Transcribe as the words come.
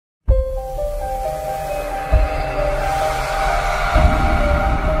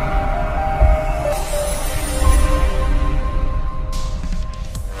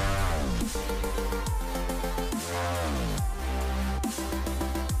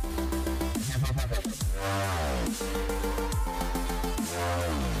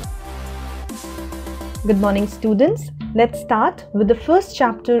Good morning, students. Let's start with the first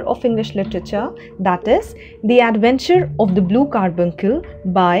chapter of English literature, that is The Adventure of the Blue Carbuncle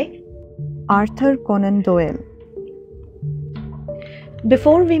by Arthur Conan Doyle.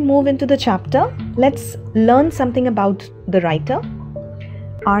 Before we move into the chapter, let's learn something about the writer.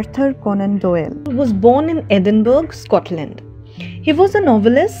 Arthur Conan Doyle was born in Edinburgh, Scotland. He was a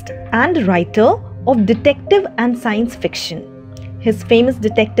novelist and writer of detective and science fiction. His famous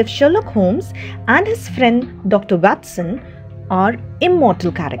detective Sherlock Holmes and his friend Dr. Watson are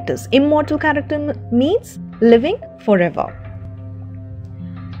immortal characters. Immortal character means living forever.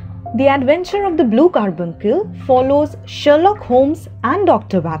 The Adventure of the Blue Carbuncle follows Sherlock Holmes and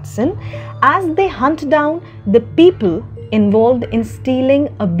Dr. Watson as they hunt down the people involved in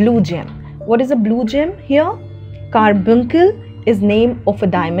stealing a blue gem. What is a blue gem here? Carbuncle is name of a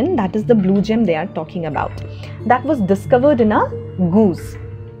diamond, that is the blue gem they are talking about. That was discovered in a goose.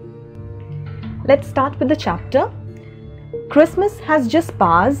 Let's start with the chapter. Christmas has just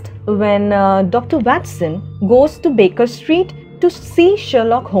passed when Dr. Watson goes to Baker Street to see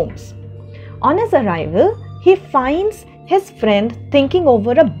Sherlock Holmes. On his arrival, he finds his friend thinking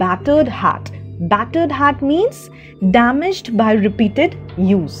over a battered hat. Battered hat means damaged by repeated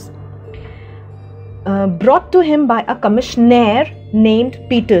use. Brought to him by a commissionaire named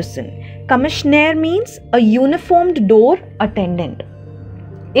Peterson. Commissionaire means a uniformed door attendant.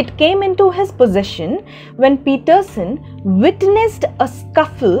 It came into his possession when Peterson witnessed a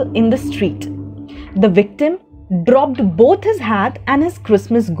scuffle in the street. The victim dropped both his hat and his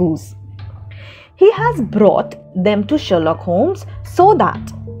Christmas goose. He has brought them to Sherlock Holmes so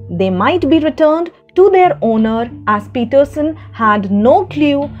that they might be returned to their owner, as Peterson had no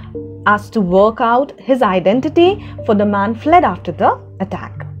clue as to work out his identity, for the man fled after the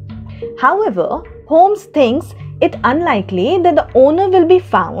attack. However, Holmes thinks it unlikely that the owner will be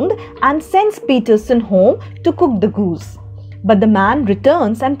found and sends Peterson home to cook the goose. But the man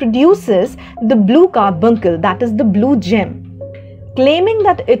returns and produces the blue carbuncle, that is the blue gem, claiming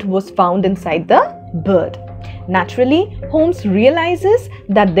that it was found inside the bird. Naturally, Holmes realizes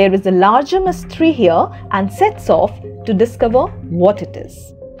that there is a larger mystery here and sets off to discover what it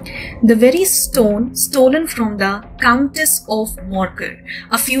is. The very stone stolen from the Countess of Morcar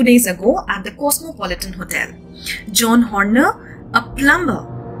a few days ago at the Cosmopolitan Hotel. John Horner, a plumber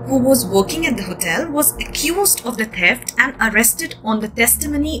who was working at the hotel, was accused of the theft and arrested on the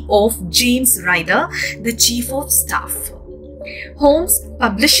testimony of James Ryder, the chief of staff. Holmes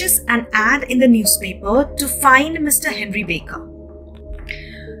publishes an ad in the newspaper to find Mr. Henry Baker.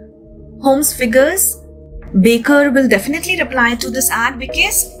 Holmes figures Baker will definitely reply to this ad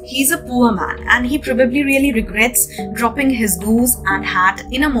because he's a poor man and he probably really regrets dropping his goose and hat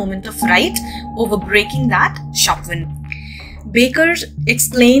in a moment of fright over breaking that shop window. Baker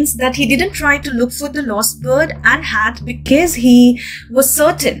explains that he didn't try to look for the lost bird and hat because he was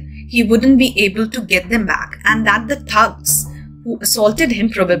certain he wouldn't be able to get them back, and that the thugs who assaulted him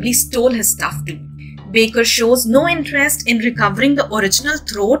probably stole his stuff too. Baker shows no interest in recovering the original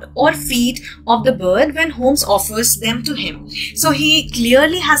throat or feet of the bird when Holmes offers them to him. So he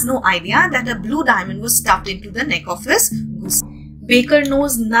clearly has no idea that a blue diamond was stuffed into the neck of his goose. Baker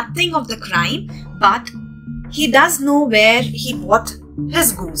knows nothing of the crime, but he does know where he bought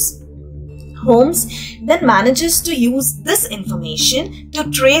his goose. Holmes then manages to use this information to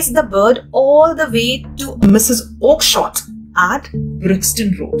trace the bird all the way to Mrs. Oakshott at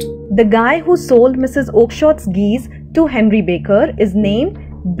Brixton Road. The guy who sold Mrs. Oakshott's geese to Henry Baker is named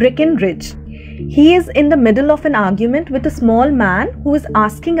Breckenridge. He is in the middle of an argument with a small man who is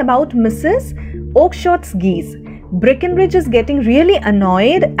asking about Mrs. Oakshott's geese. Breckenridge is getting really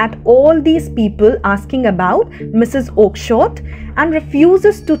annoyed at all these people asking about Mrs. Oakshott and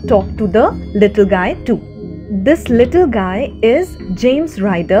refuses to talk to the little guy too. This little guy is James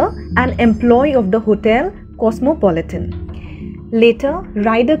Ryder, an employee of the hotel Cosmopolitan. Later,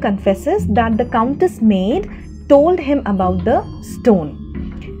 Ryder confesses that the Countess maid told him about the stone.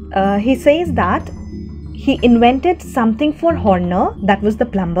 He says that he invented something for Horner, that was the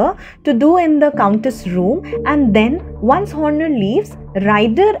plumber, to do in the Countess' room, and then once Horner leaves,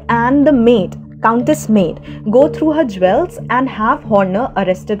 Ryder and the maid, Countess maid, go through her jewels and have Horner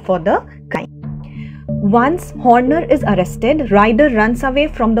arrested for the crime. Once Horner is arrested, Ryder runs away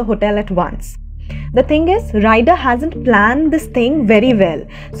from the hotel at once. The thing is, Ryder hasn't planned this thing very well.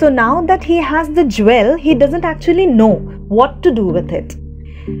 So now that he has the jewel, he doesn't actually know what to do with it.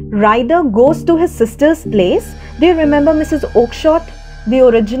 Ryder goes to his sister's place. Do you remember Mrs. Oakshott, the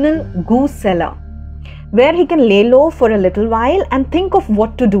original goose seller, where he can lay low for a little while and think of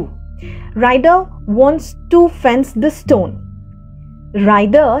what to do. Ryder wants to fence the stone.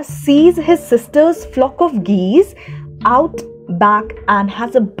 Ryder sees his sister's flock of geese out back and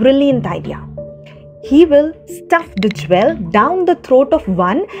has a brilliant idea. He will stuff the jewel down the throat of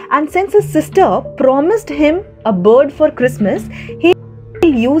one, and since his sister promised him a bird for Christmas, he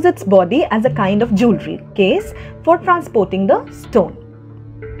will use its body as a kind of jewelry case for transporting the stone.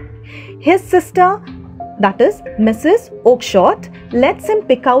 His sister, that is Mrs. Oakshott, lets him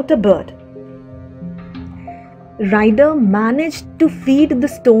pick out a bird. Ryder managed to feed the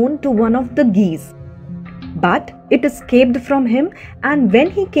stone to one of the geese, but it escaped from him, and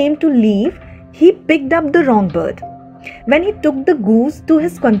when he came to leave, he picked up the wrong bird. When he took the goose to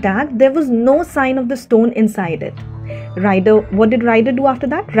his contact, there was no sign of the stone inside it. What did Ryder do after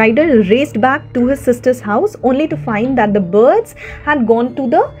that? Ryder raced back to his sister's house only to find that the birds had gone to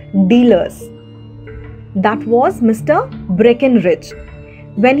the dealers. That was Mr. Breckenridge.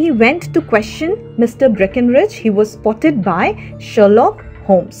 When he went to question Mr. Breckenridge, he was spotted by Sherlock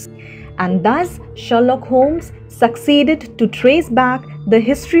Holmes. And thus Sherlock Holmes succeeded to trace back the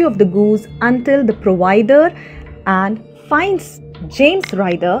history of the goose until the provider and finds James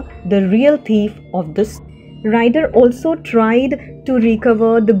Ryder, the real thief of this. Ryder also tried to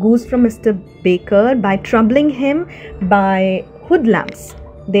recover the goose from Mr. Baker by troubling him by hoodlums.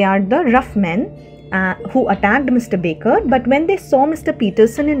 They are the rough men who attacked Mr. Baker, but when they saw Mr.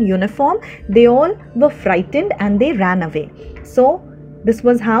 Peterson in uniform, they all were frightened and they ran away. So this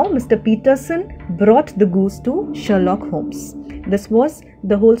was how Mr. Peterson brought the goose to Sherlock Holmes. This was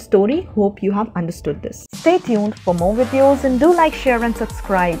the whole story. Hope you have understood this. Stay tuned for more videos and do like, share and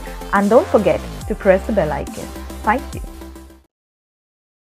subscribe. And don't forget to press the bell icon. Thank you.